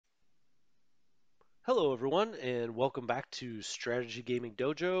Hello, everyone, and welcome back to Strategy Gaming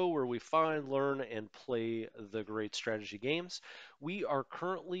Dojo, where we find, learn, and play the great strategy games. We are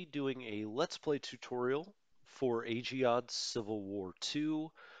currently doing a Let's Play tutorial for AGEOD Civil War II,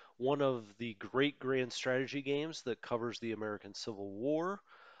 one of the great grand strategy games that covers the American Civil War.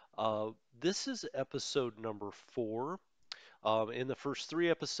 Uh, this is episode number 4. In the first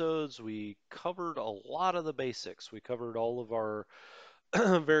 3 episodes, we covered a lot of the basics. We covered all of our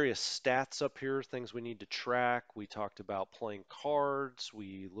various stats up here, things we need to track. We talked about playing cards.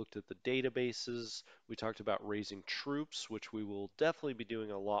 We looked at the databases. We talked about raising troops, which we will definitely be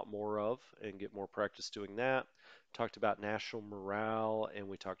doing a lot more of and get more practice doing that. Talked about national morale, and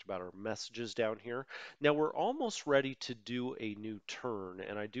we talked about our messages down here. Now we're almost ready to do a new turn,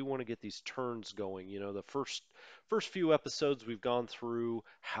 and I do want to get these turns going. You know, the first few episodes we've gone through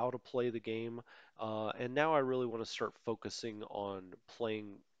how to play the game, and now I really want to start focusing on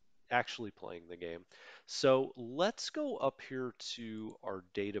actually playing the game. So let's go up here to our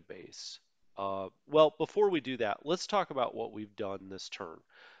database. Well, before we do that, let's talk about what we've done this turn.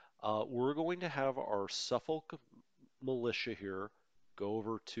 We're going to have our Suffolk militia here go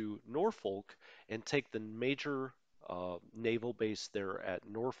over to Norfolk and take the major naval base there at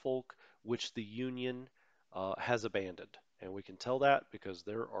Norfolk, which the Union has abandoned. And we can tell that because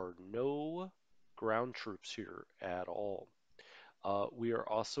there are no ground troops here at all. We are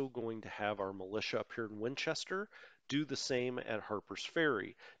also going to have our militia up here in Winchester do the same at Harper's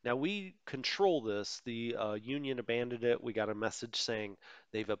Ferry. Now we control this. The Union abandoned it. We got a message saying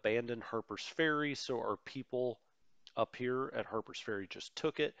they've abandoned Harper's Ferry, so our people up here at Harper's Ferry just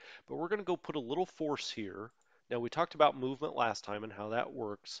took it. But we're going to go put a little force here. Now we talked about movement last time and how that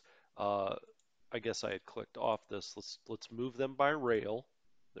works. Uh, I guess I had clicked off this. Let's move them by rail.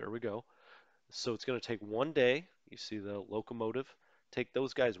 There we go. So it's going to take one day. You see the locomotive. Take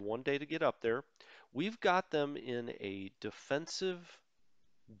those guys one day to get up there. We've got them in a defensive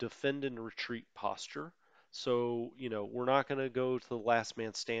defend and retreat posture. So, we're not going to go to the last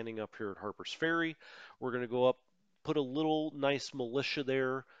man standing up here at Harper's Ferry. We're going to go up, put a little nice militia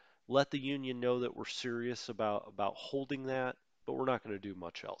there, let the Union know that we're serious about holding that, but we're not going to do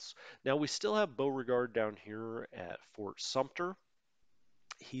much else. Now, we still have Beauregard down here at Fort Sumter.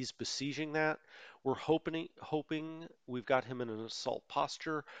 He's besieging that. We're hoping we've got him in an assault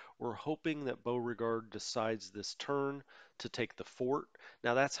posture. We're hoping that Beauregard decides this turn to take the fort.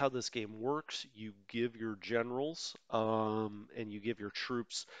 Now that's how this game works. You give your generals and you give your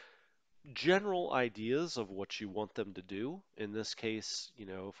troops general ideas of what you want them to do. In this case,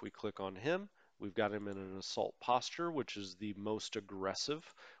 if we click on him, we've got him in an assault posture, which is the most aggressive.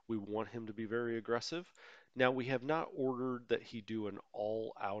 We want him to be very aggressive. Now, we have not ordered that he do an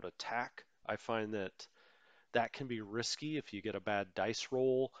all-out attack. I find that can be risky if you get a bad dice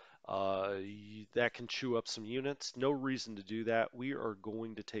roll. That can chew up some units. No reason to do that. We are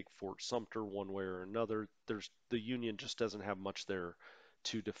going to take Fort Sumter one way or another. The Union just doesn't have much there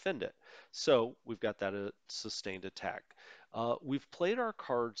to defend it. So we've got that sustained attack. We've played our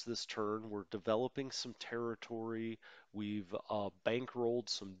cards this turn. We're developing some territory. We've bankrolled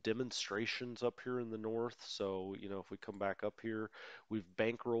some demonstrations up here in the north. So, if we come back up here, we've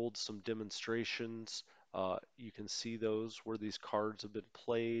bankrolled some demonstrations. You can see those where these cards have been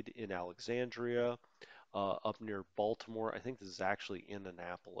played in Alexandria, up near Baltimore. I think this is actually in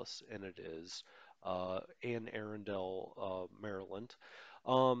Annapolis, and it is, and Arundel, Maryland.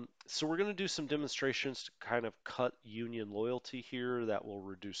 So we're going to do some demonstrations to kind of cut Union loyalty here. That will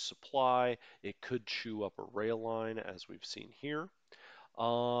reduce supply. It could chew up a rail line, as we've seen here.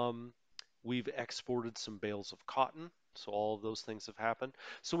 Um, we've exported some bales of cotton, so all of those things have happened.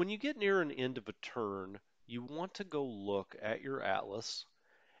 So when you get near an end of a turn, you want to go look at your atlas,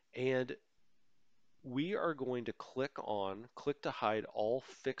 and we are going to click to hide all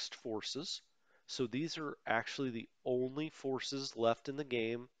fixed forces. So these are actually the only forces left in the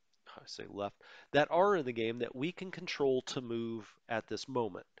game, I say left, that are in the game that we can control to move at this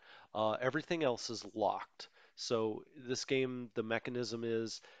moment. Everything else is locked. So this game, the mechanism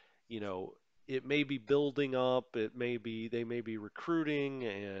is, you know, it may be building up, they may be recruiting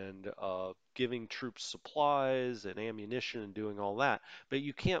and giving troops supplies and ammunition and doing all that, but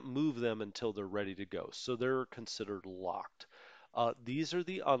you can't move them until they're ready to go. So they're considered locked. These are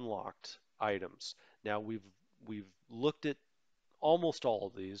the unlocked items. Now we've looked at almost all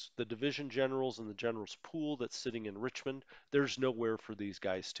of these. The division generals and the generals pool that's sitting in Richmond, there's nowhere for these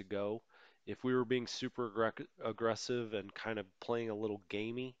guys to go. If we were being super aggressive and kind of playing a little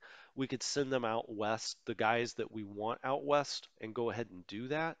gamey, we could send them out west, the guys that we want out west, and go ahead and do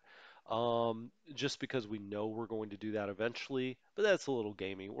that. Just because we know we're going to do that eventually, but that's a little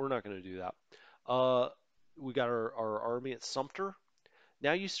gamey. We're not going to do that. Uh, we got our army at Sumter.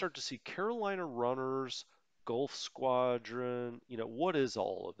 Now you start to see Carolina runners, Gulf Squadron. What is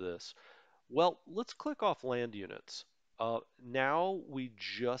all of this? Well, let's click off land units. Now we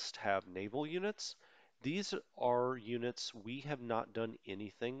just have naval units. These are units we have not done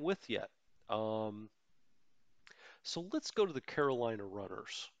anything with yet. Um, so let's go to the Carolina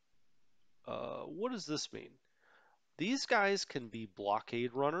runners. What does this mean? These guys can be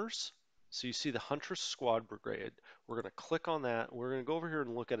blockade runners. So you see the Huntress Squad Brigade. We're going to click on that. We're going to go over here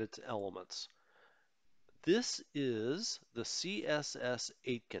and look at its elements. This is the CSS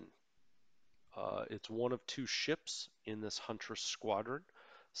Aitken. It's one of two ships in this Huntress Squadron.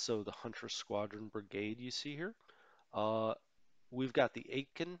 So the Huntress Squadron Brigade you see here. Uh, we've got the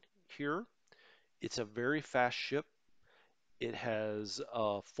Aitken here. It's a very fast ship. It has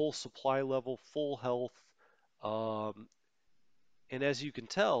full supply level, full health. Um, And as you can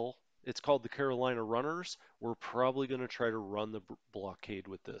tell, it's called the Carolina Runners. We're probably going to try to run the blockade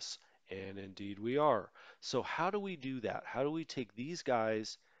with this. And indeed we are. So how do we do that? How do we take these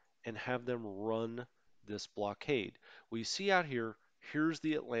guys and have them run this blockade? Well, you see out here, here's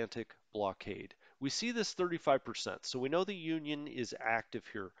the Atlantic blockade. We see this 35%. So we know the Union is active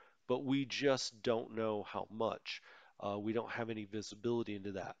here, but we just don't know how much. We don't have any visibility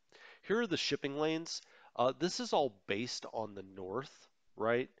into that. Here are the shipping lanes. This is all based on the north,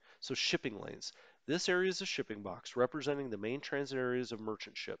 right? So shipping lanes. This area is a shipping box representing the main transit areas of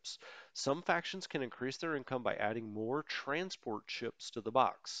merchant ships. Some factions can increase their income by adding more transport ships to the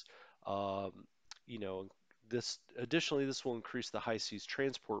box. Um, you know, this will increase the high seas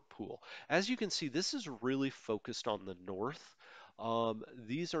transport pool. As you can see, this is really focused on the north.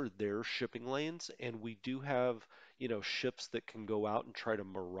 These are their shipping lanes, and we do have, ships that can go out and try to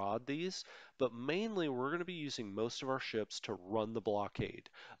maraud these, but mainly we're going to be using most of our ships to run the blockade.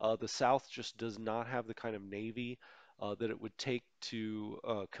 The South just does not have the kind of navy that it would take to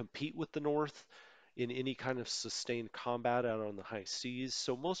compete with the North in any kind of sustained combat out on the high seas.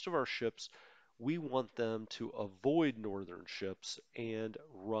 So most of our ships, we want them to avoid northern ships and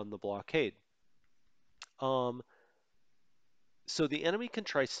run the blockade. Um, so the enemy can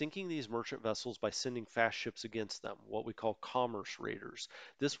try sinking these merchant vessels by sending fast ships against them, what we call commerce raiders.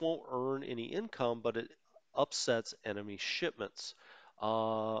 This won't earn any income, but it upsets enemy shipments.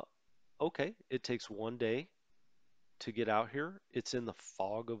 Uh, okay, it takes 1 day to get out here. It's in the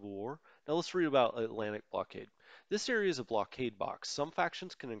fog of war. Now let's read about Atlantic blockade. This area is a blockade box. Some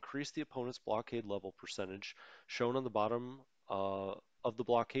factions can increase the opponent's blockade level percentage, shown on the bottom of the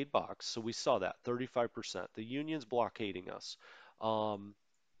blockade box. So we saw that, 35%. The Union's blockading us. Um,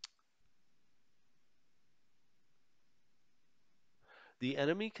 The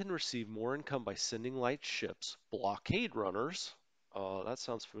enemy can receive more income by sending light ships, blockade runners, that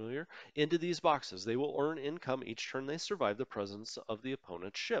sounds familiar, into these boxes. They will earn income each turn they survive the presence of the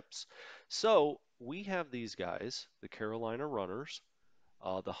opponent's ships. So we have these guys, the Carolina runners,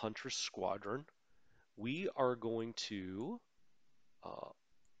 the Huntress Squadron. We are going to uh,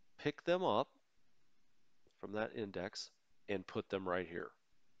 pick them up from that index and put them right here.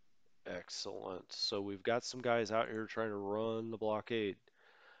 Excellent. So we've got some guys out here trying to run the blockade.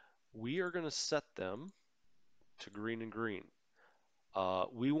 We are going to set them to green and green.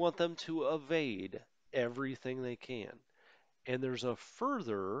 We want them to evade everything they can. And there's a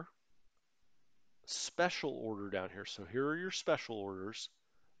further special order down here. So here are your special orders.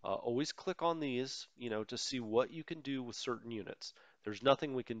 Always click on these, to see what you can do with certain units. There's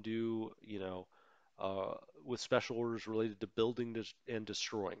nothing we can do, uh, with special orders related to building and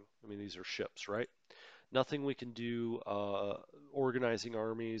destroying. I mean, these are ships, right? Nothing we can do organizing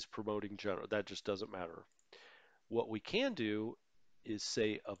armies, promoting general. That just doesn't matter. What we can do is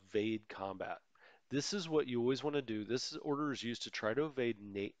say evade combat. This is what you always want to do. This order is used to try to evade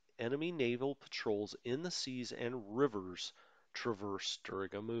enemy naval patrols in the seas and rivers traversed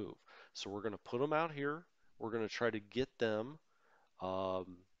during a move. So we're going to put them out here. We're going to try to get them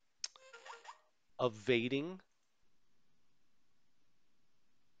um, evading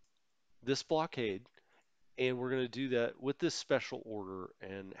this blockade, and we're going to do that with this special order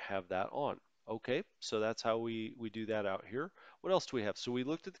and have that on. Okay, so that's how we do that out here. What else do we have? So we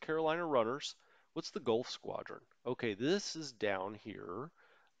looked at the Carolina Runners. What's the Gulf Squadron? Okay, this is down here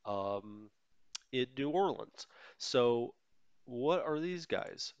um, in New Orleans. So what are these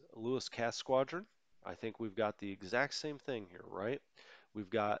guys? Lewis Cass Squadron? I think we've got the exact same thing here, right? We've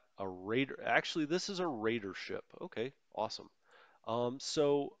got a raider. Actually, this is a raider ship. Okay, awesome.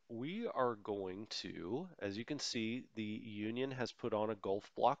 So we are going to, as you can see, the Union has put on a Gulf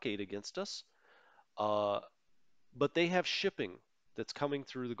blockade against us, uh, but they have shipping that's coming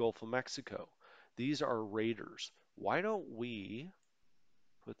through the Gulf of Mexico. These are raiders. Why don't we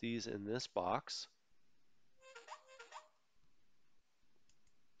put these in this box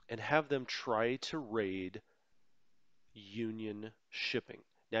and have them try to raid Union shipping?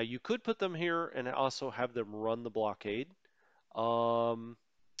 Now, you could put them here and also have them run the blockade. Um,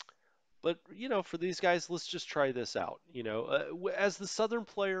 but for these guys, let's just try this out. As the Southern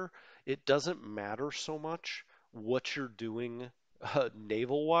player, it doesn't matter so much what you're doing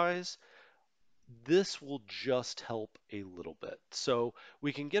naval wise. This will just help a little bit. So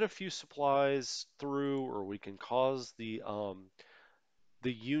we can get a few supplies through, or we can cause the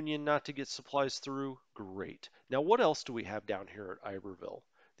Union not to get supplies through. Great. Now, what else do we have down here at Iberville?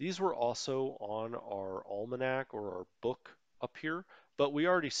 These were also on our almanac or our book up here, but we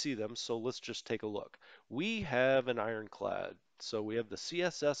already see them, so let's just take a look. We have an ironclad. So we have the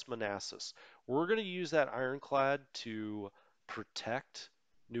CSS Manassas. We're going to use that ironclad to protect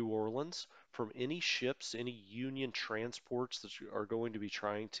New Orleans from any ships, any Union transports that are going to be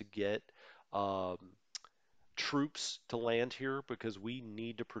trying to get um, troops to land here because we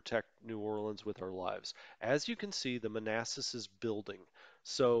need to protect New Orleans with our lives. As you can see, the Manassas is building.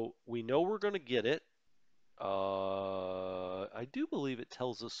 So we know we're going to get it. I do believe it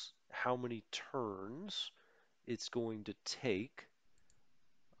tells us how many turns it's going to take.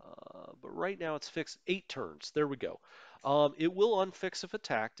 But right now it's fixed 8 turns. There we go. It will unfix if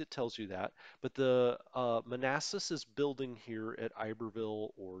attacked. It tells you that. But the Manassas is building here at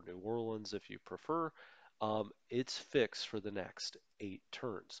Iberville or New Orleans, if you prefer. It's fixed for the next 8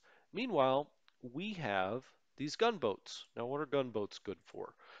 turns. Meanwhile, we have these gunboats. Now, what are gunboats good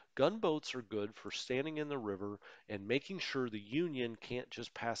for? Gunboats are good for standing in the river and making sure the Union can't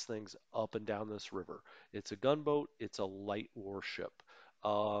just pass things up and down this river. It's a gunboat, it's a light warship.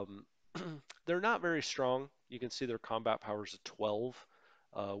 Um, they're not very strong. You can see their combat power is a 12.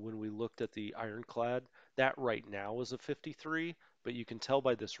 When we looked at the ironclad, that right now is a 53, but you can tell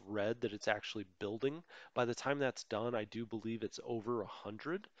by this red that it's actually building. By the time that's done, I do believe it's over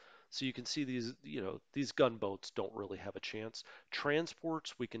 100. So you can see these gunboats don't really have a chance.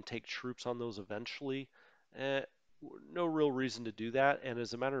 Transports, we can take troops on those eventually. Eh, no real reason to do that. And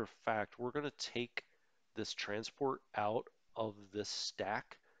as a matter of fact, we're going to take this transport out of this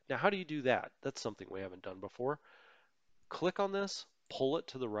stack. Now, how do you do that? That's something we haven't done before. Click on this, pull it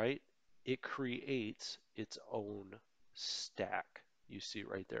to the right. It creates its own stack. You see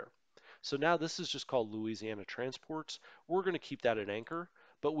right there. So now this is just called Louisiana Transports. We're going to keep that at anchor,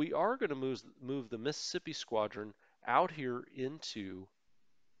 but we are going to move the Mississippi Squadron out here into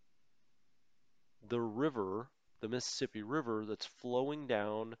the river, the Mississippi River that's flowing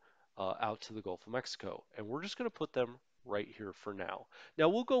down out to the Gulf of Mexico. And we're just going to put them right here for now. Now,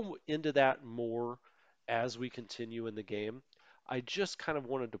 we'll go into that more as we continue in the game. I just kind of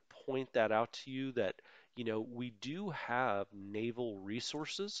wanted to point that out to you that, we do have naval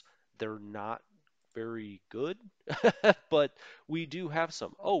resources. They're not very good, but we do have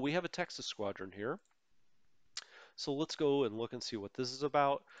some. Oh, we have a Texas squadron here. So let's go and look and see what this is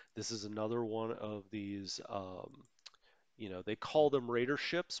about. This is another one of these, they call them raider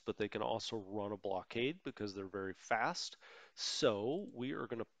ships, but they can also run a blockade because they're very fast. So we are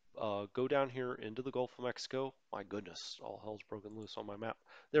going to go down here into the Gulf of Mexico. My goodness, all hell's broken loose on my map.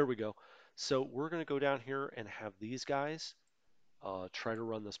 There we go. So we're going to go down here and have these guys try to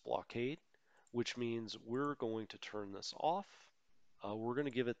run this blockade, which means we're going to turn this off. We're going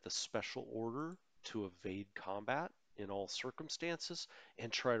to give it the special order to evade combat in all circumstances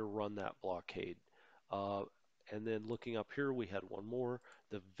and try to run that blockade. Uh, and then looking up here, we had one more,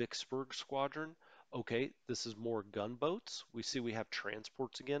 the Vicksburg Squadron. Okay, this is more gunboats. We see we have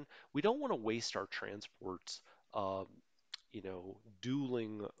transports again. We don't want to waste our transports, um,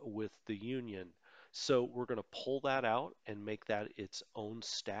 dueling with the Union. So we're going to pull that out and make that its own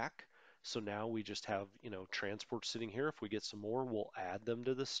stack. So now we just have, transport sitting here. If we get some more, we'll add them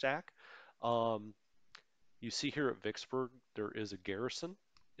to the stack. Um, you see here at Vicksburg, there is a garrison.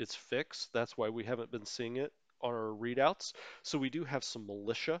 It's fixed. That's why we haven't been seeing it on our readouts. So we do have some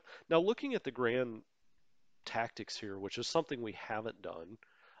militia. Now, looking at the grand tactics here, which is something we haven't done,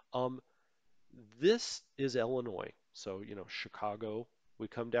 um, this is Illinois. So, Chicago. We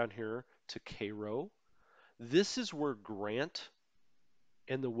come down here to Cairo. This is where Grant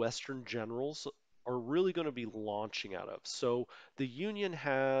and the Western generals are really going to be launching out of. So the Union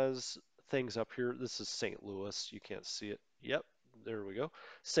has things up here. This is St. Louis. You can't see it. Yep, there we go.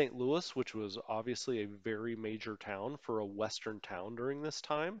 St. Louis, which was obviously a very major town for a Western town during this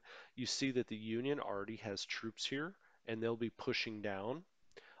time. You see that the Union already has troops here, and they'll be pushing down.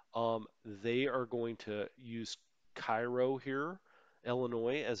 They are going to use Cairo here,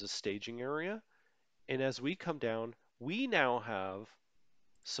 Illinois, as a staging area. And as we come down, we now have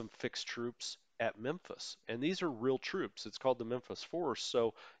some fixed troops at Memphis. And these are real troops. It's called the Memphis Force.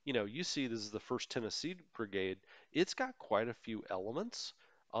 So, you see this is the 1st Tennessee Brigade. It's got quite a few elements.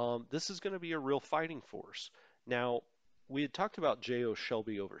 This is going to be a real fighting force. Now, we had talked about J.O.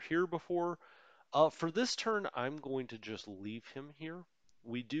 Shelby over here before. For this turn, I'm going to just leave him here.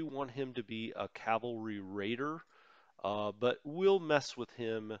 We do want him to be a cavalry raider, but we'll mess with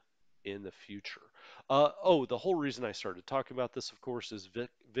him in the future. Oh, the whole reason I started talking about this, of course, is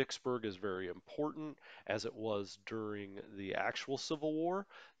Vicksburg is very important, as it was during the actual Civil War.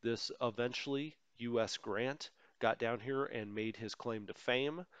 This eventually, U.S. Grant got down here and made his claim to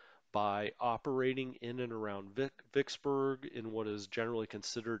fame by operating in and around Vicksburg in what is generally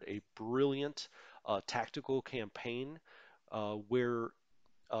considered a brilliant tactical campaign where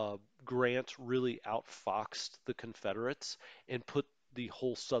uh, Grant really outfoxed the Confederates and put the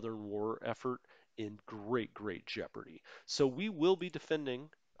whole Southern War effort in great, great jeopardy. So we will be defending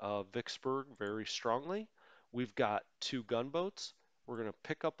Vicksburg very strongly. We've got 2 gunboats. We're going to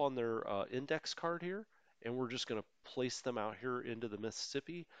pick up on their index card here, and we're just going to place them out here into the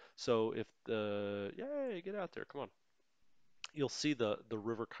Mississippi. So if yay, get out there, come on. You'll see the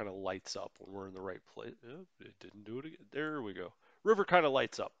river kind of lights up when we're in the right place. Oh, it didn't do it again. There we go. River kind of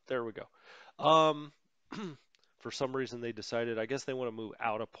lights up. There we go. Um, for some reason they decided, I guess they want to move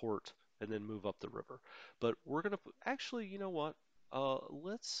out of port and then move up the river. But we're gonna actually, you know what?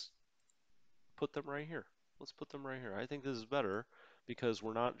 Let's put them right here. Let's put them right here. I think this is better because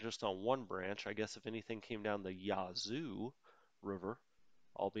we're not just on one branch. I guess if anything came down the Yazoo River,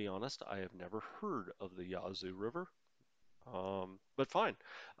 I'll be honest, I have never heard of the Yazoo River. But fine.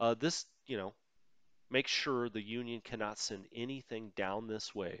 This, make sure the Union cannot send anything down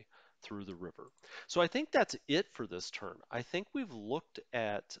this way through the river. So I think that's it for this turn. I think we've looked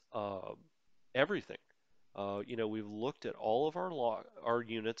at everything. We've looked at all of our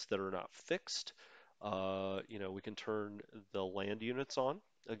units that are not fixed. We can turn the land units on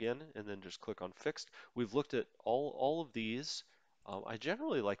again and then just click on fixed. We've looked at all of these. I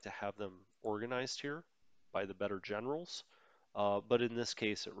generally like to have them organized here by the better generals, but in this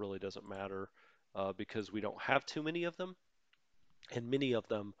case it really doesn't matter because we don't have too many of them, and many of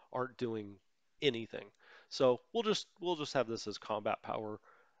them aren't doing anything. So we'll just have this as combat power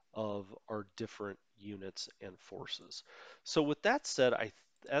of our different units and forces. So with that said,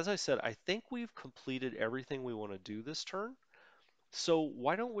 as I said, I think we've completed everything we want to do this turn. So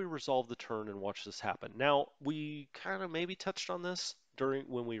why don't we resolve the turn and watch this happen? Now, we kind of maybe touched on this during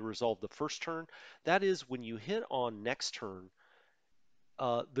when we resolved the first turn. That is when you hit on next turn,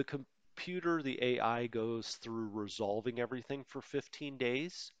 the computer, the AI goes through resolving everything for 15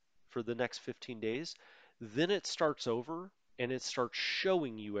 days, for the next 15 days. Then it starts over and it starts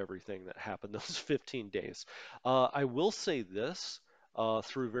showing you everything that happened those 15 days. I will say this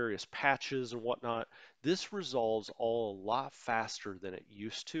through various patches and whatnot, this resolves all a lot faster than it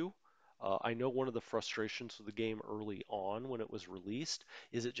used to. I know one of the frustrations with the game early on when it was released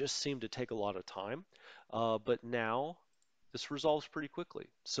is it just seemed to take a lot of time. But now this resolves pretty quickly.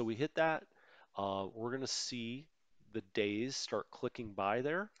 So we hit that. We're going to see the days start clicking by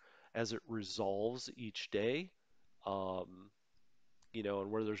there as it resolves each day. Um,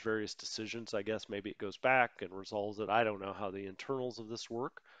 and where there's various decisions, I guess maybe it goes back and resolves it. I don't know how the internals of this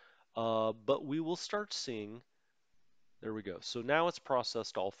work, but we will start seeing. There we go. So now it's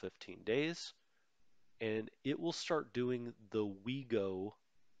processed all 15 days, and it will start doing the WeGo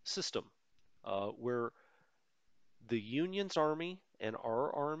system, where the Union's army and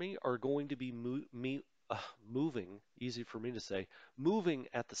our army are going to be moving, easy for me to say, moving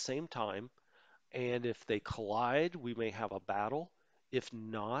at the same time. And if they collide, we may have a battle. If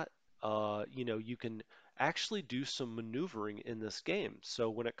not, you can actually do some maneuvering in this game. So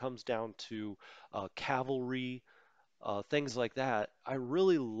when it comes down to cavalry, things like that. I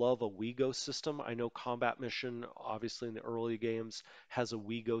really love a WeGo system. I know Combat Mission, obviously in the early games, has a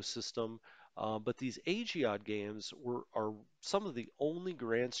WeGo system, but these AGEOD games are some of the only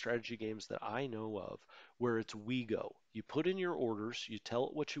grand strategy games that I know of where it's WeGo. You put in your orders, you tell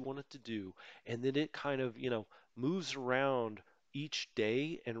it what you want it to do, and then it kind of, moves around each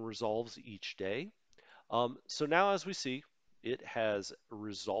day and resolves each day. So now, as we see, it has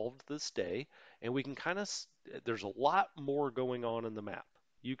resolved this day, and we can kind of, there's a lot more going on in the map.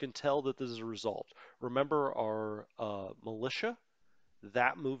 You can tell that this is resolved. Remember our militia?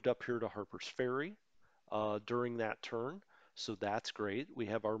 That moved up here to Harper's Ferry during that turn, so that's great. We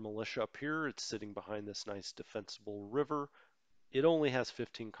have our militia up here. It's sitting behind this nice defensible river. It only has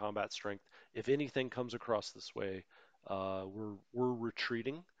 15 combat strength. If anything comes across this way, we're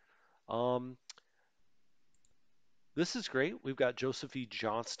retreating. Um, This is great. We've got Joseph E.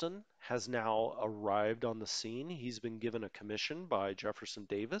 Johnston has now arrived on the scene. He's been given a commission by Jefferson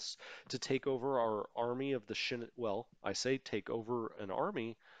Davis to take over our army of the well, I say take over an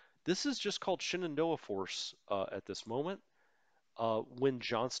army. This is just called Shenandoah Force at this moment. When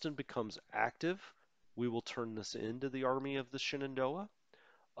Johnston becomes active, we will turn this into the army of the Shenandoah.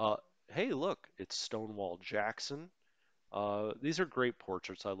 Uh, hey, look, it's Stonewall Jackson. These are great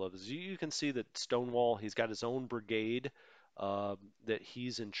portraits. I love this. You can see that Stonewall, he's got his own brigade that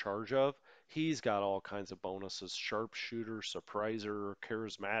he's in charge of. He's got all kinds of bonuses: sharpshooter, surpriser,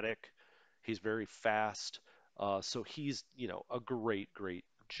 charismatic. He's very fast. So he's, a great, great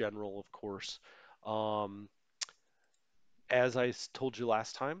general, of course. Um, as I told you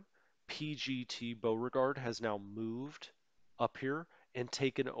last time, PGT Beauregard has now moved up here and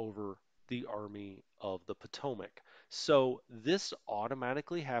taken over the Army of the Potomac. So this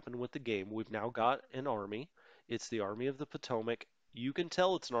automatically happened with the game. We've now got an army. It's the Army of the Potomac. You can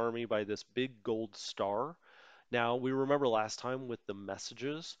tell it's an army by this big gold star. Now, we remember last time with the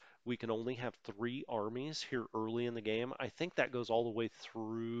messages, we can only have three armies here early in the game. I think that goes all the way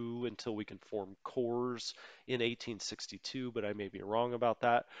through until we can form corps in 1862, but I may be wrong about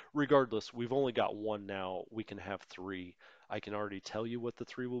that. Regardless, we've only got one now. We can have three. I can already tell you what the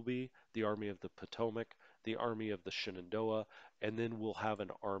three will be: the Army of the Potomac, the Army of the Shenandoah, and then we'll have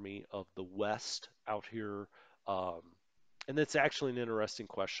an Army of the West out here. Um, and that's actually an interesting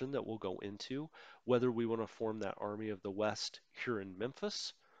question that we'll go into, whether we want to form that Army of the West here in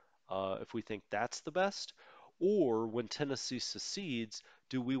Memphis, if we think that's the best, or when Tennessee secedes,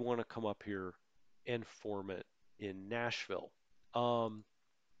 do we want to come up here and form it in Nashville? Um,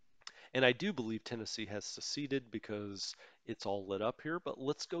 and I do believe Tennessee has seceded because it's all lit up here, but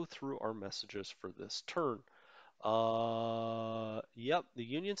let's go through our messages for this turn. Yep, the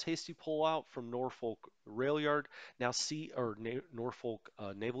Union's hasty pullout from Norfolk Rail Yard. Now, Norfolk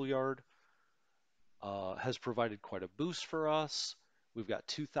Naval Yard has provided quite a boost for us. We've got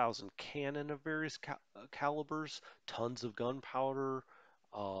 2,000 cannon of various calibers, tons of gunpowder,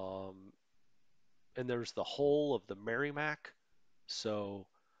 um, and there's the hull of the Merrimack. So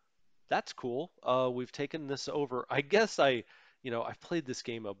that's cool. We've taken this over. I guess I've played this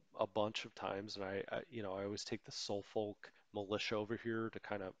game a bunch of times, and I always take the Suffolk militia over here to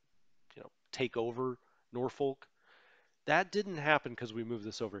kind of, take over Norfolk. That didn't happen because we moved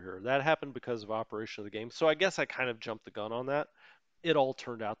this over here. That happened because of operation of the game. So I guess I kind of jumped the gun on that. It all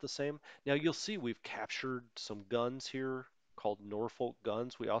turned out the same. Now you'll see we've captured some guns here called Norfolk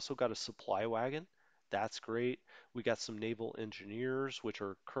guns. We also got a supply wagon. That's great. We got some naval engineers, which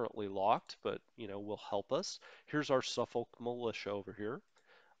are currently locked, but will help us. Here's our Suffolk militia over here.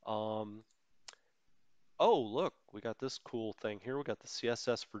 Um, Oh, look, we got this cool thing here. We got the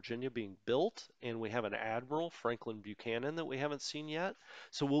CSS Virginia being built, and we have an Admiral, Franklin Buchanan, that we haven't seen yet.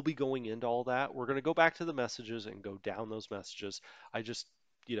 So we'll be going into all that. We're going to go back to the messages and go down those messages. I just,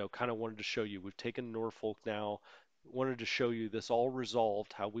 kind of wanted to show you. We've taken Norfolk now. Wanted to show you this all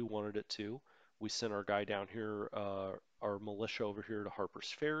resolved how we wanted it to. We sent our guy down here, our militia over here to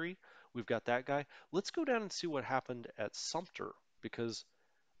Harper's Ferry. We've got that guy. Let's go down and see what happened at Sumter, because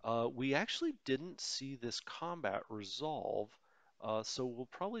we actually didn't see this combat resolve, so we'll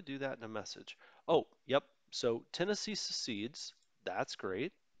probably do that in a message. Oh, yep. So Tennessee secedes. That's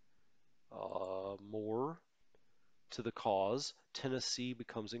great. More to the cause. Tennessee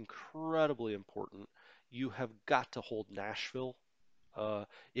becomes incredibly important. You have got to hold Nashville. Uh,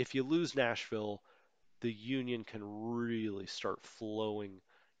 if you lose Nashville, the Union can really start flowing,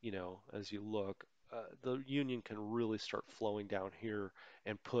 as you look. The Union can really start flowing down here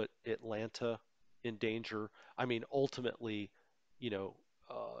and put Atlanta in danger. I mean, ultimately,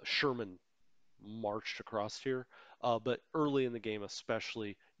 Sherman marched across here, but early in the game,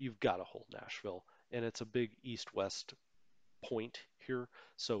 especially, you've got to hold Nashville, and it's a big east-west point here.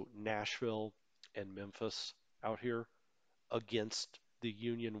 So Nashville and Memphis out here against the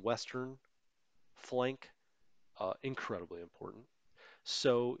Union western flank, incredibly important.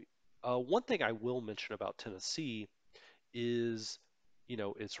 So, one thing I will mention about Tennessee is,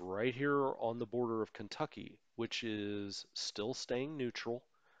 it's right here on the border of Kentucky, which is still staying neutral.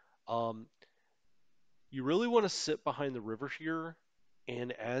 Um, you really want to sit behind the river here,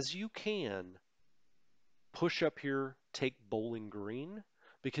 and as you can, push up here, take Bowling Green,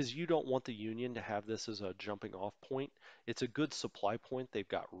 because you don't want the Union to have this as a jumping off point. It's a good supply point. They've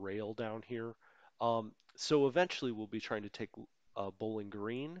got rail down here. So eventually we'll be trying to take Bowling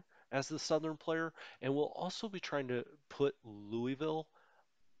Green as the southern player, and we'll also be trying to put Louisville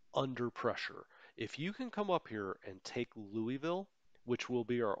under pressure. If you can come up here and take Louisville, which will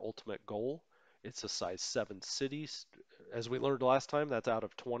be our ultimate goal, It's a size 7 city. As we learned last time, that's out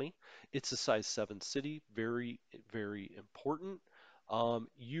of 20. It's a size 7 city. Very, very important.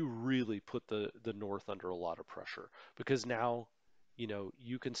 You really put the North under a lot of pressure because now,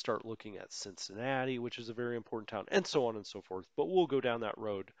 you can start looking at Cincinnati, which is a very important town, and so on and so forth. But we'll go down that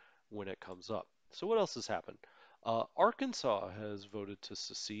road when it comes up. So what else has happened? Arkansas has voted to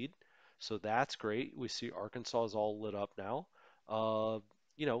secede, so that's great. We see Arkansas is all lit up now. Uh,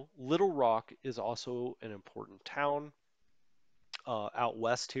 Little Rock is also an important town out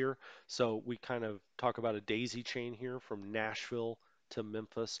west here. So we kind of talk about a daisy chain here from Nashville to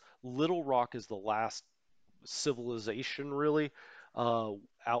Memphis. Little Rock is the last civilization, really, uh,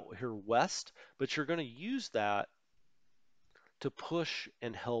 out here west, but you're going to use that to push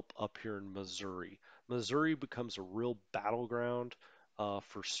and help up here in Missouri. Missouri becomes a real battleground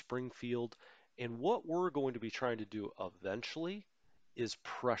for Springfield. And what we're going to be trying to do eventually is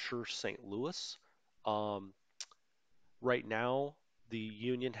pressure St. Louis. Um, Right now, the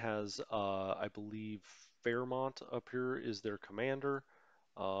Union has, I believe, Fairmont up here is their commander.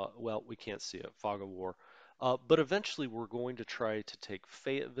 Well, we can't see it, fog of war. But eventually, we're going to try to take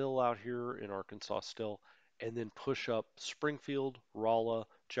Fayetteville out here in Arkansas still, and then push up Springfield, Rolla,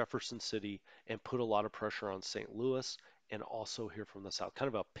 Jefferson City, and put a lot of pressure on St. Louis, and also here from the south, kind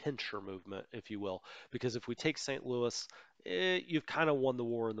of a pincher movement, if you will. Because if we take St. Louis, you've kind of won the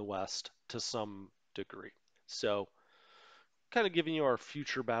war in the West to some degree. So kind of giving you our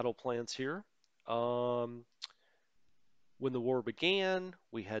future battle plans here. Um, when the war began,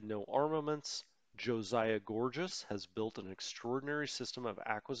 we had no armaments. Josiah Gorgeous has built an extraordinary system of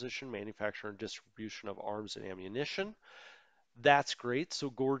acquisition, manufacture, and distribution of arms and ammunition. That's great. So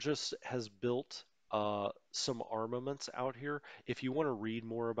Gorgeous has built some armaments out here. If you want to read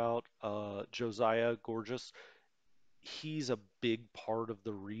more about Josiah Gorgeous, he's a big part of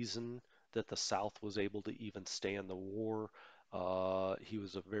the reason that the South was able to even stay in the war. He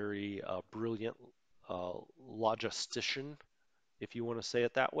was a very brilliant logistician, if you want to say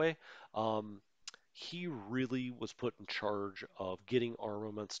it that way. Um, he really was put in charge of getting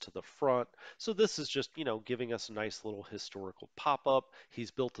armaments to the front. So this is just, giving us a nice little historical pop-up.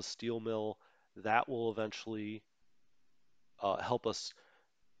 He's built a steel mill that will eventually help us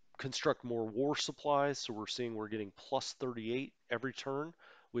construct more war supplies. So we're seeing we're getting plus 38 every turn.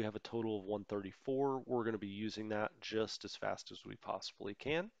 We have a total of 134. We're going to be using that just as fast as we possibly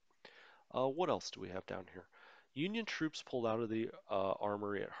can. What else do we have down here? Union troops pulled out of the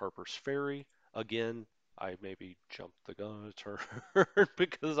armory at Harper's Ferry. Again, I maybe jumped the gun a turn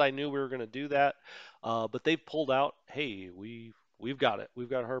because I knew we were going to do that. But they've pulled out. Hey, we've got it. We've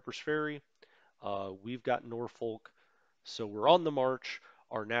got Harper's Ferry. We've got Norfolk. So we're on the march.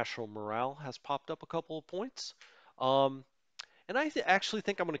 Our national morale has popped up a couple of points. Um, and actually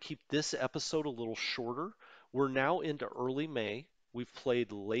think I'm going to keep this episode a little shorter. We're now into early May. We've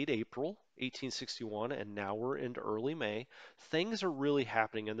played late April, 1861, and now we're into early May. Things are really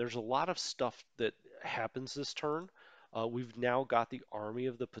happening, and there's a lot of stuff that happens this turn. We've now got the Army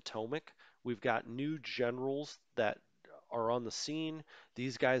of the Potomac. We've got new generals that are on the scene.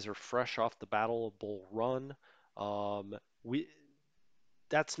 These guys are fresh off the Battle of Bull Run. We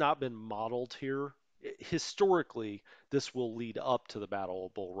That's not been modeled here. Historically, this will lead up to the Battle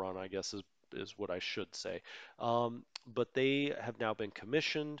of Bull Run, I guess is what I should say. But they have now been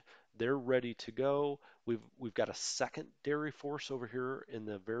commissioned. They're ready to go. We've got a secondary force over here in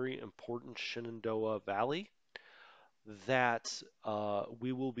the very important Shenandoah Valley that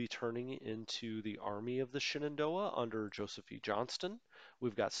we will be turning into the Army of the Shenandoah under Joseph E. Johnston.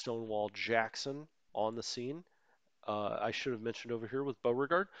 We've got Stonewall Jackson on the scene. I should have mentioned over here with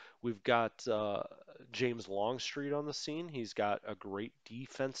Beauregard, we've got James Longstreet on the scene. He's got a great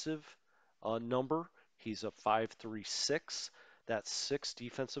defensive number. He's a 5.36. That six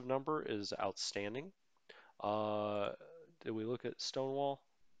defensive number is outstanding. Uh, did we look at Stonewall?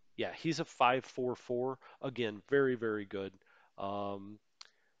 Yeah, he's a 5.44. Again, very, very good. Um,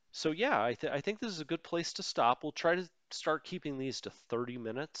 so yeah, I think this is a good place to stop. We'll try to start keeping these to 30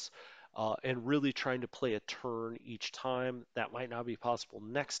 minutes and really trying to play a turn each time. That might not be possible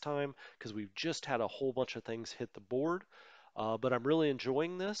next time because we've just had a whole bunch of things hit the board. But I'm really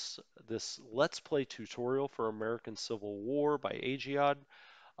enjoying this Let's Play tutorial for American Civil War by AGEOD.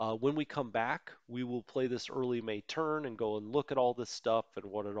 When we come back, we will play this early May turn and go and look at all this stuff and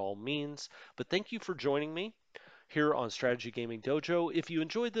what it all means. But thank you for joining me here on Strategy Gaming Dojo. If you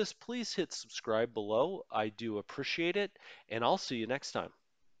enjoyed this, please hit subscribe below. I do appreciate it, and I'll see you next time.